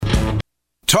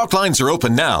Talk lines are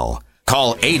open now.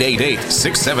 Call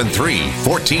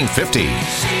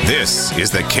 888-673-1450. This is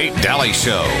the Kate Daly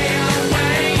Show.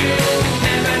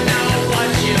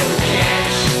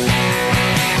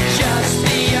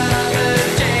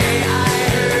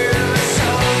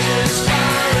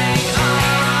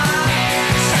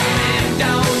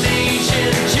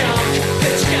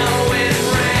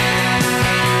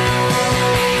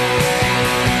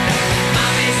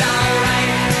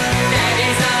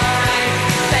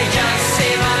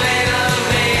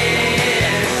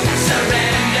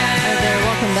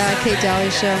 Kate Daly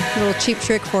Show. A little cheap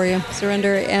trick for you.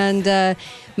 Surrender. And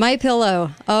My Pillow.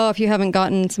 Oh, if you haven't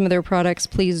gotten some of their products,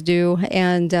 please do.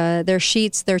 And their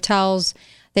sheets, their towels,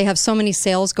 they have so many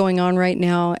sales going on right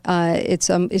now.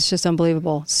 It's just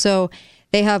unbelievable. So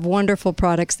they have wonderful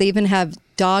products. They even have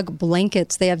dog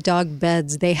blankets. They have dog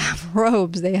beds. They have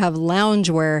robes. They have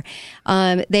loungewear.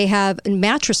 They have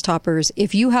mattress toppers.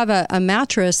 If you have a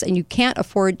mattress and you can't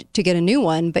afford to get a new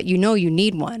one, but you know you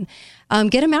need one,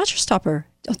 get a mattress topper.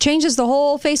 It changes the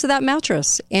whole face of that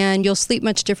mattress, and you'll sleep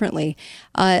much differently.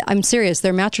 I'm serious.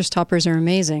 Their mattress toppers are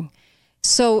amazing.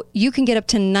 So you can get up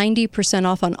to 90%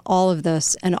 off on all of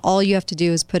this, and all you have to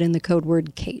do is put in the code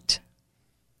word Kate.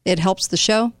 It helps the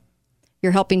show.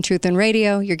 You're helping Truth in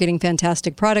Radio. You're getting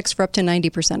fantastic products for up to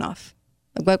 90% off.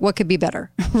 What could be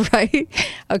better, right?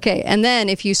 Okay, and then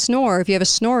if you have a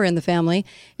snorer in the family,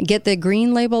 get the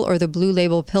green label or the blue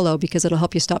label pillow because it'll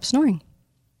help you stop snoring.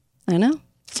 I know.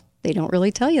 They don't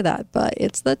really tell you that, but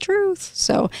it's the truth.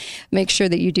 So make sure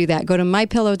that you do that. Go to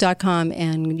mypillow.com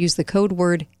and use the code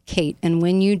word Kate. And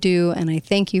when you do, and I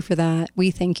thank you for that,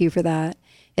 we thank you for that,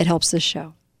 it helps this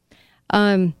show.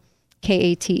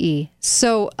 Kate.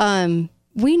 So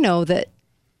we know that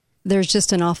there's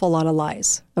just an awful lot of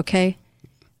lies, okay?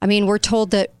 I mean, we're told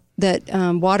that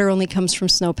water only comes from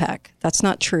snowpack. That's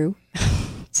not true.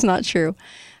 It's not true.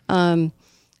 And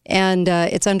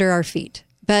it's under our feet.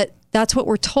 But that's what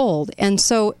we're told. And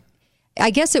so I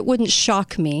guess it wouldn't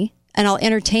shock me, and I'll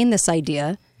entertain this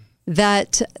idea,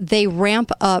 that they ramp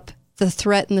up the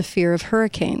threat and the fear of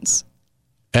hurricanes.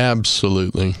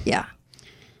 Absolutely. Yeah.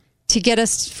 To get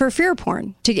us for fear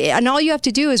porn. And all you have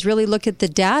to do is really look at the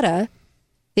data,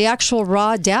 the actual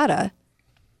raw data,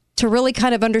 to really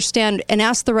kind of understand and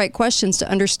ask the right questions to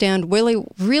understand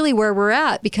really where we're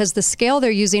at, because the scale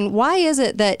they're using, why is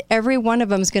it that every one of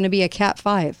them is going to be a Cat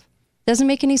 5? Doesn't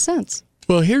make any sense.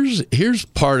 Well, here's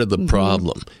part of the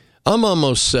problem. I'm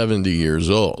almost 70 years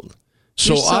old.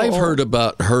 So I've heard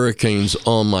about hurricanes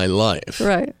all my life.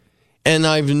 Right. And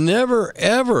I've never,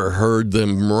 ever heard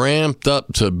them ramped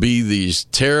up to be these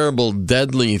terrible,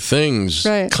 deadly things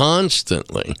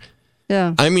constantly.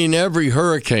 Yeah. I mean, every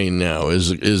hurricane now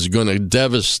is going to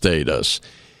devastate us.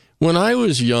 When I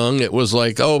was young, it was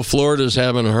like, oh, Florida's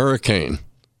having a hurricane.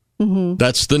 Mm-hmm.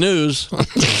 That's the news.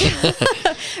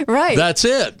 Right. That's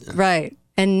it. Right.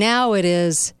 And now it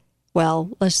is, well,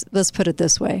 let's put it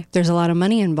this way. There's a lot of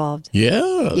money involved.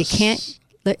 Yes. You can't,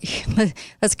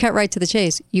 let's cut right to the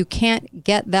chase. You can't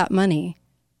get that money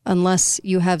unless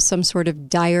you have some sort of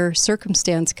dire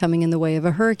circumstance coming in the way of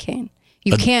a hurricane.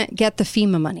 You can't get the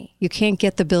FEMA money. You can't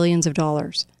get the billions of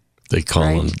dollars. They call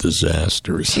them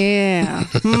disasters. Yeah.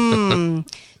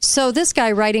 So this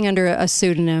guy, writing under a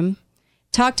pseudonym,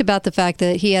 talked about the fact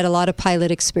that he had a lot of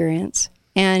pilot experience.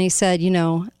 And he said,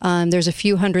 there's a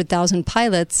few 100,000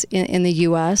 pilots in the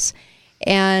U.S.,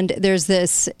 and there's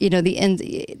this,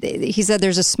 he said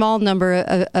there's a small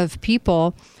number of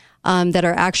people that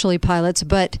are actually pilots,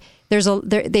 but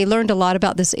they learned a lot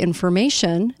about this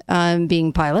information,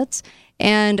 being pilots,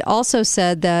 and also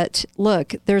said that,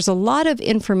 look, there's a lot of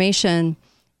information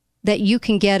that you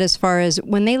can get as far as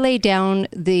when they lay down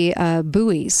the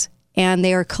buoys and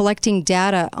they are collecting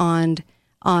data on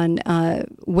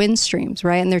wind streams,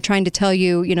 right? And they're trying to tell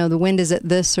you, the wind is at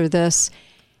this or this.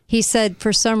 He said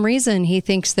for some reason he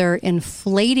thinks they're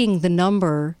inflating the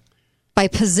number by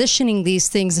positioning these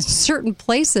things in certain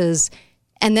places,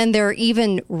 and then they're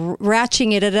even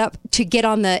ratcheting it up to get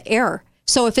on the air.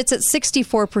 So if it's at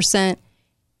 64%,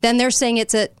 then they're saying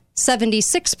it's at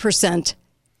 76%,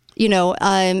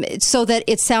 so that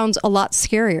it sounds a lot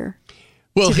scarier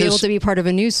to be able to be part of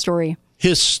a news story.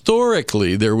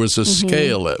 Historically, there was a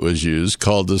scale that was used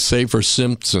called the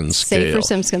Saffir-Simpson scale.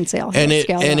 Saffir-Simpson scale.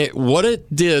 And what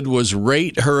it did was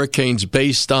rate hurricanes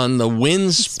based on the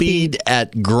wind speed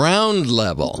at ground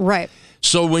level. Right.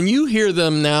 So when you hear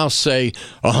them now say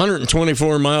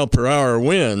 124 mile per hour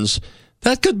winds,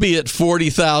 that could be at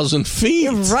 40,000 feet.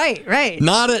 Right.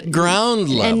 Not at ground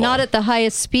level. And not at the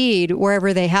highest speed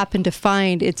wherever they happen to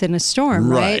find it's in a storm,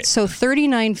 right? So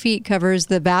 39 feet covers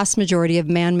the vast majority of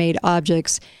man-made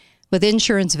objects with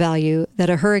insurance value that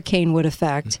a hurricane would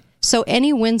affect. So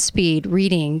any wind speed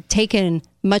reading taken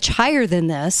much higher than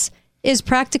this is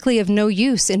practically of no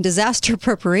use in disaster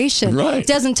preparation. Right. It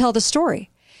doesn't tell the story.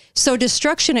 So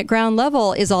destruction at ground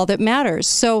level is all that matters.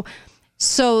 So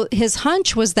his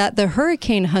hunch was that the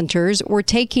hurricane hunters were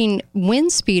taking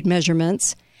wind speed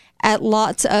measurements at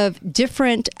lots of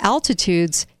different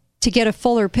altitudes to get a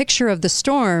fuller picture of the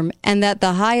storm, and that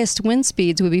the highest wind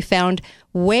speeds would be found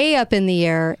way up in the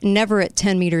air, never at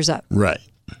 10 meters up. Right.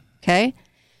 Okay.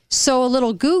 So a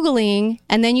little Googling,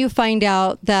 and then you find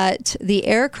out that the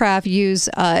aircraft used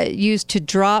to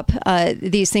drop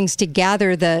these things to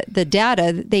gather the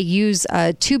data, they use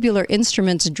tubular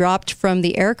instruments dropped from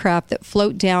the aircraft that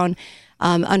float down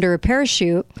under a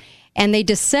parachute. And they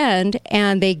descend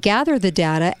and they gather the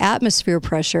data, atmosphere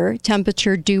pressure,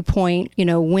 temperature, dew point,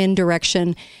 wind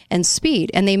direction, and speed.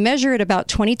 And they measure it about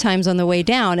 20 times on the way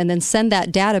down and then send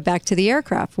that data back to the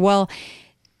aircraft. Well,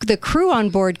 the crew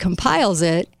on board compiles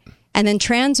it and then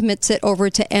transmits it over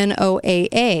to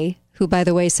NOAA, who, by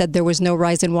the way, said there was no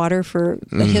rise in water for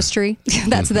the history.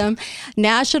 That's them.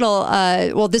 This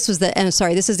is the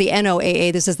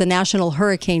NOAA. This is the National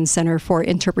Hurricane Center for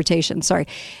Interpretation. Sorry.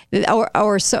 The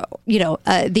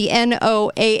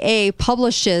NOAA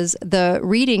publishes the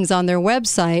readings on their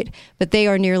website, but they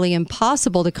are nearly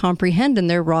impossible to comprehend in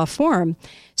their raw form.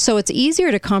 So it's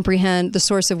easier to comprehend the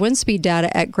source of wind speed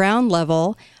data at ground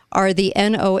level are the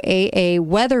NOAA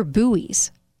weather buoys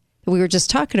that we were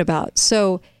just talking about.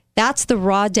 So that's the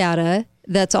raw data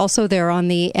that's also there on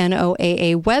the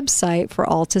NOAA website for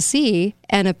all to see.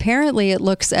 And apparently it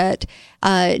looks at,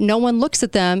 no one looks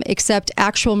at them except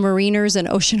actual mariners and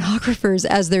oceanographers,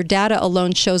 as their data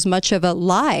alone shows much of a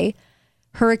lie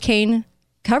hurricane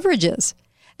coverages.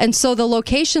 And so the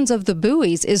locations of the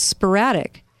buoys is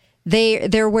sporadic.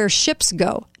 They're where ships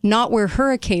go, not where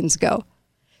hurricanes go.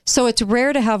 So it's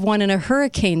rare to have one in a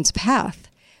hurricane's path.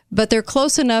 But they're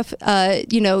close enough, to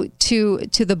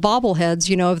the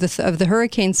bobbleheads, of the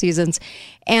hurricane seasons,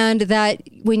 and that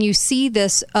when you see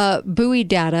this buoy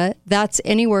data, that's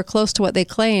anywhere close to what they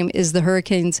claim is the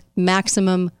hurricane's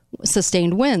maximum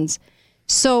sustained winds.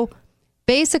 So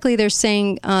basically, they're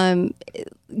saying,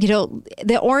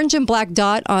 the orange and black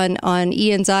dot on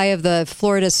Ian's eye of the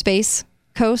Florida space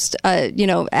coast,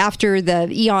 after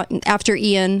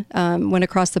Ian went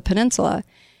across the peninsula.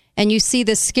 And you see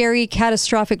this scary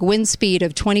catastrophic wind speed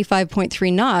of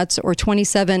 25.3 knots or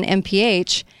 27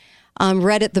 mph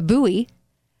read at the buoy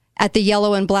at the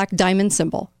yellow and black diamond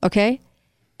symbol, okay?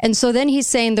 And so then he's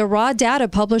saying the raw data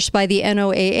published by the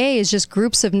NOAA is just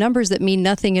groups of numbers that mean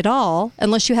nothing at all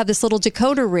unless you have this little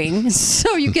decoder ring.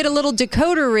 So you get a little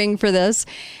decoder ring for this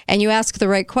and you ask the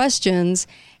right questions,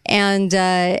 and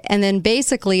then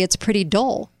basically it's pretty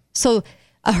dull. So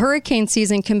a hurricane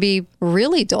season can be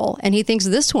really dull, and he thinks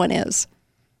this one is.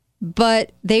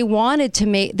 But they wanted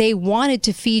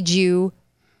to feed you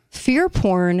fear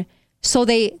porn, so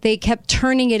they kept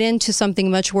turning it into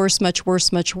something much worse,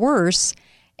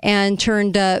 and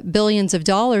turned billions of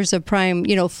dollars of prime,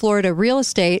 Florida real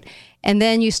estate, and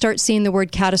then you start seeing the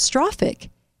word catastrophic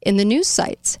in the news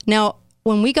sites. Now,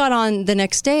 when we got on the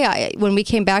next day, when we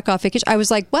came back off vacation, I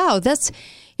was like, wow, that's...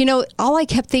 all I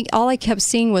kept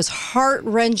seeing was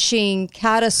heart-wrenching,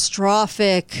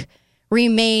 catastrophic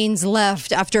remains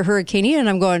left after Hurricane Ian. And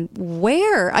I'm going,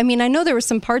 where? I mean, I know there were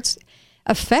some parts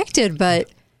affected, but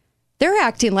they're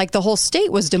acting like the whole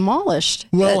state was demolished.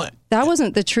 Well, that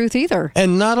wasn't the truth either.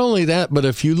 And not only that, but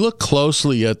if you look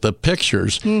closely at the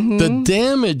pictures, the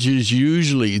damage is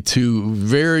usually to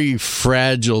very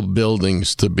fragile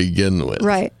buildings to begin with.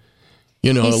 Right.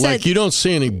 You don't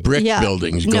see any brick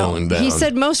buildings going down. He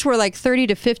said most were like 30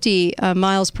 to 50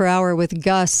 miles per hour with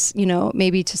gusts,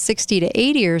 maybe to 60 to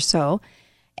 80 or so.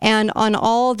 And on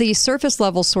all the surface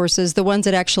level sources, the ones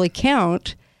that actually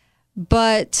count.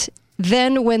 But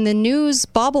then when the news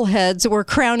bobbleheads were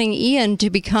crowning Ian to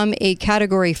become a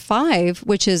Category 5,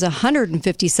 which is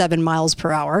 157 miles per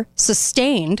hour,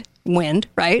 sustained wind,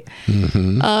 right?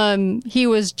 He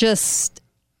was just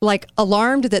like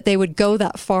alarmed that they would go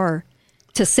that far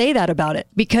to say that about it,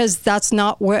 because that's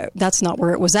not where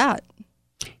it was at.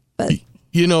 But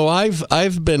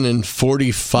I've been in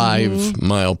 45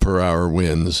 mile per hour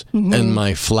winds, and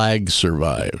my flag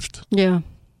survived. Yeah.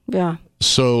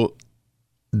 So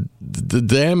the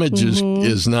damage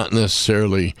is not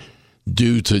necessarily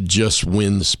due to just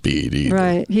wind speed either.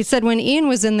 Right. He said when Ian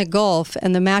was in the Gulf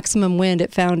and the maximum wind,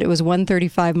 it found it was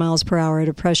 135 miles per hour at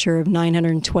a pressure of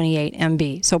 928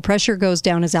 MB. So pressure goes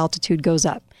down as altitude goes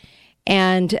up.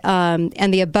 And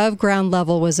the above ground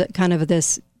level was kind of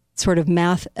this sort of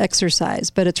math exercise,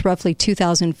 but it's roughly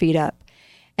 2,000 feet up.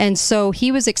 And so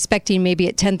he was expecting maybe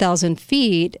at 10,000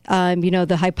 feet,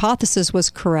 the hypothesis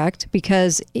was correct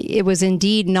because it was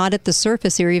indeed not at the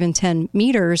surface or even 10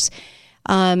 meters.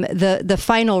 The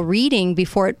final reading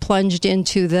before it plunged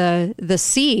into the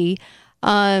sea,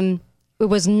 it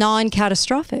was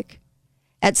non-catastrophic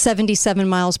at 77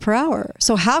 miles per hour.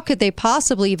 So how could they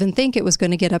possibly even think it was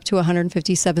going to get up to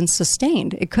 157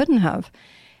 sustained? It couldn't have.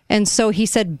 And so he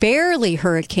said barely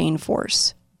hurricane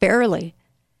force, barely.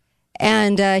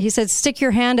 And he said, stick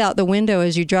your hand out the window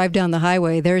as you drive down the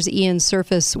highway. There's Ian's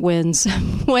surface winds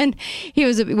when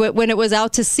it was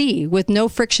out to sea with no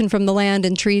friction from the land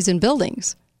and trees and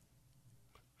buildings.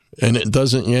 And it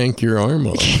doesn't yank your arm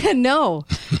off. No.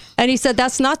 And he said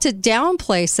that's not to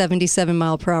downplay 77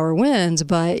 mile per hour winds,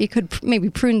 but you could maybe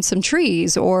prune some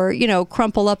trees or,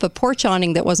 crumple up a porch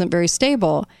awning that wasn't very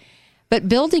stable. But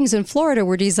buildings in Florida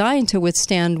were designed to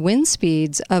withstand wind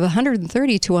speeds of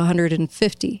 130 to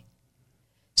 150.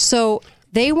 So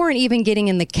they weren't even getting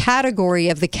in the category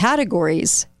of the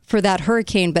categories for that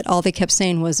hurricane, but all they kept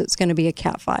saying was it's going to be a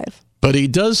Cat 5. But he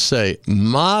does say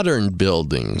modern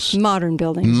buildings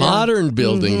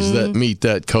that meet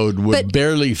that code would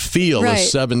barely feel a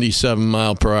 77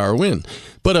 mile per hour wind.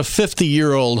 But a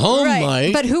 50-year-old home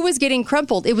might. But who was getting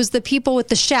crumpled? It was the people with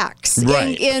the shacks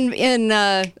in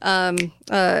that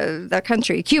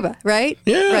country, Cuba, right?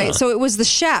 Yeah. Right. So it was the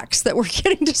shacks that were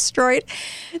getting destroyed.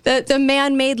 The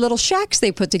man-made little shacks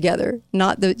they put together,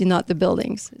 not the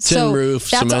buildings. Tin roof,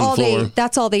 cement floor.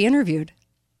 That's all they interviewed.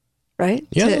 Right?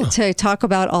 Yeah. To talk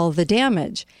about all of the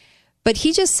damage. But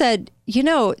he just said,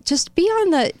 just be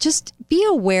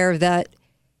aware that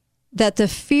the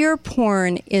fear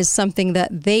porn is something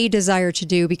that they desire to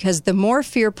do, because the more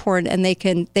fear porn, and they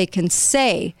can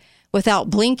say without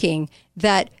blinking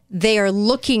that they are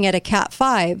looking at a Cat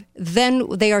 5, then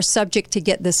they are subject to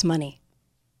get this money.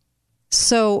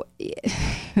 So,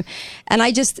 and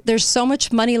there's so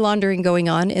much money laundering going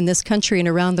on in this country and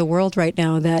around the world right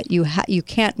now that you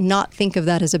can't not think of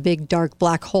that as a big, dark,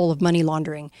 black hole of money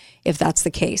laundering, if that's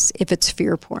the case, if it's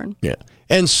fear porn. Yeah.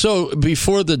 And so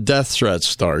before the death threats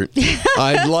start,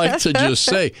 I'd like to just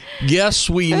say, yes,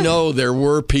 we know there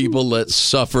were people that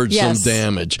suffered some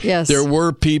damage. Yes. There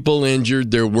were people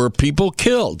injured. There were people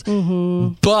killed.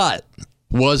 Mm-hmm. But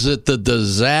was it the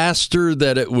disaster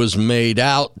that it was made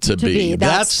out to be?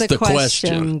 That's the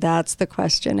question. That's the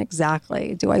question,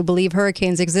 exactly. Do I believe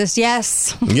hurricanes exist?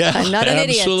 Yes. Yeah, I'm not an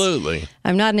idiot. Absolutely.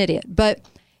 I'm not an idiot. But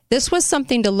this was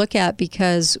something to look at,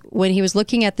 because when he was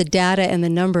looking at the data and the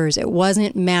numbers, it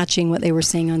wasn't matching what they were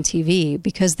saying on TV,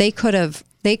 because they could have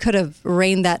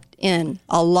reined that in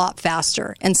a lot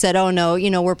faster and said, oh, no,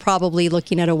 we're probably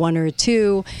looking at a 1 or a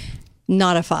 2.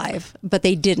 Not a 5, but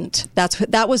they didn't.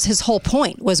 That was his whole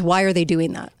point, was why are they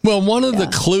doing that? Well, one of the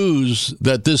clues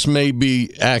that this may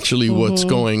be actually what's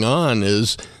going on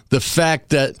is the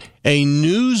fact that a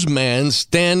newsman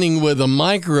standing with a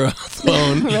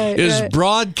microphone is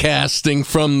broadcasting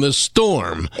from the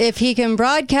storm. If he can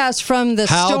broadcast from the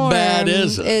storm, how bad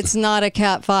is it? It's not a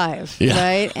Cat 5,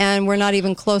 right? And we're not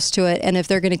even close to it. And if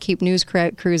they're going to keep news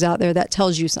crews out there, that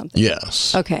tells you something.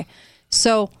 Yes. Okay.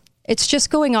 So it's just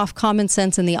going off common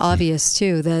sense and the obvious,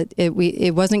 too, that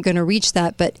it wasn't going to reach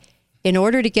that. But in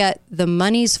order to get the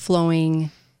monies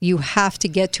flowing, you have to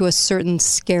get to a certain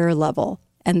scare level.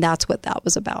 And that's what that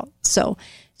was about. So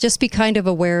just be kind of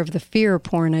aware of the fear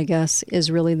porn, I guess, is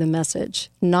really the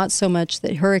message. Not so much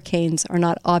that hurricanes are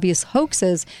not obvious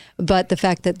hoaxes, but the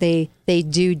fact that they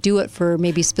do it for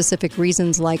maybe specific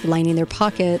reasons, like lining their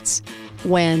pockets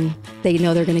when they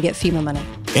know they're going to get FEMA money.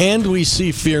 And we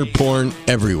see fear porn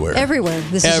everywhere. Everywhere.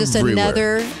 This is just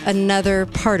another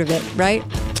part of it, right?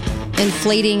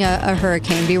 Inflating a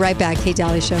hurricane. Be right back. Kate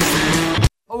Daly Show.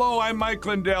 Hello, I'm Mike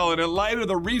Lindell, and in light of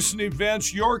the recent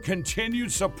events, your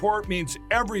continued support means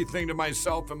everything to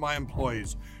myself and my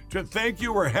employees. To thank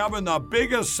you, we're having the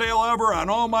biggest sale ever on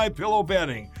all MyPillow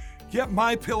bedding. Get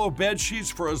MyPillow bed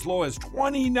sheets for as low as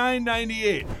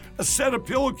 $29.98. A set of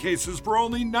pillowcases for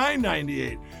only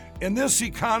 $9.98. In this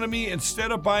economy,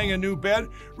 instead of buying a new bed,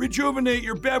 rejuvenate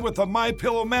your bed with a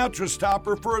MyPillow mattress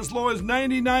topper for as low as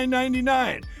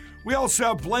 $99.99. We also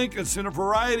have blankets in a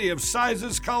variety of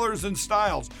sizes, colors, and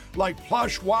styles, like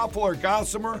plush, waffle, or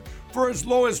gossamer, for as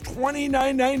low as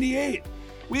 $29.98.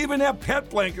 We even have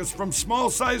pet blankets from small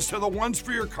size to the ones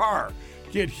for your car.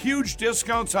 Get huge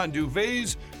discounts on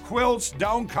duvets, quilts,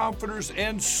 down comforters,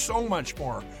 and so much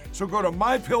more. So go to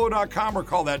MyPillow.com or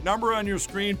call that number on your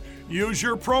screen. Use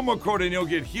your promo code and you'll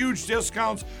get huge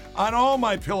discounts on all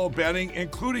MyPillow bedding,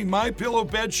 including MyPillow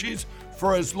bed sheets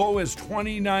for as low as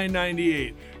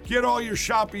 $29.98. Get all your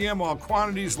shopping in while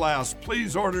quantities last.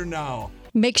 Please order now.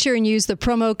 Make sure and use the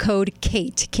promo code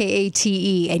KATE,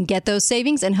 K-A-T-E, and get those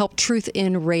savings and help Truth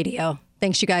in Radio.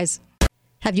 Thanks, you guys.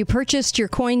 Have you purchased your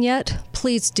coin yet?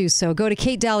 Please do so. Go to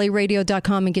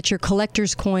KateDalleyRadio.com and get your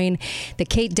collector's coin, the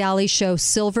Kate Daly Show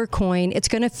silver coin. It's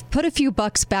going to put a few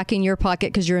bucks back in your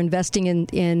pocket because you're investing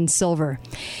in silver.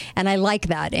 And I like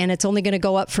that. And it's only going to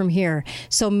go up from here.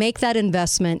 So make that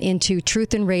investment into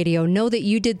Truth in Radio. Know that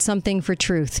you did something for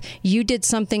truth. You did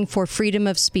something for freedom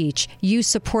of speech. You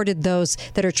supported those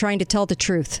that are trying to tell the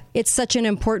truth. It's such an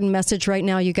important message right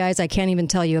now, you guys. I can't even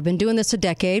tell you. I've been doing this a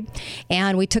decade,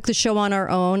 and we took the show on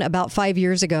our own about 5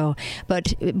 years ago.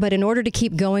 But in order to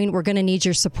keep going, we're going to need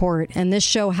your support. And this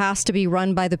show has to be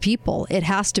run by the people. It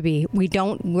has to be.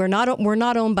 We're not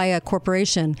owned by a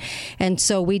corporation. And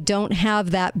so we don't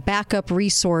have that backup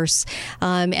resource.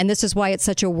 And this is why it's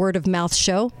such a word of mouth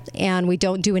show. And we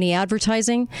don't do any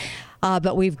advertising.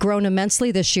 But we've grown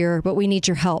immensely this year, but we need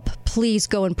your help. Please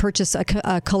go and purchase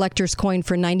a collector's coin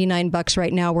for $99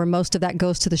 right now, where most of that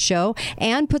goes to the show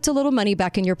and puts a little money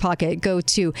back in your pocket. Go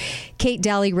to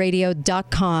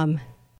KateDalleyRadio.com.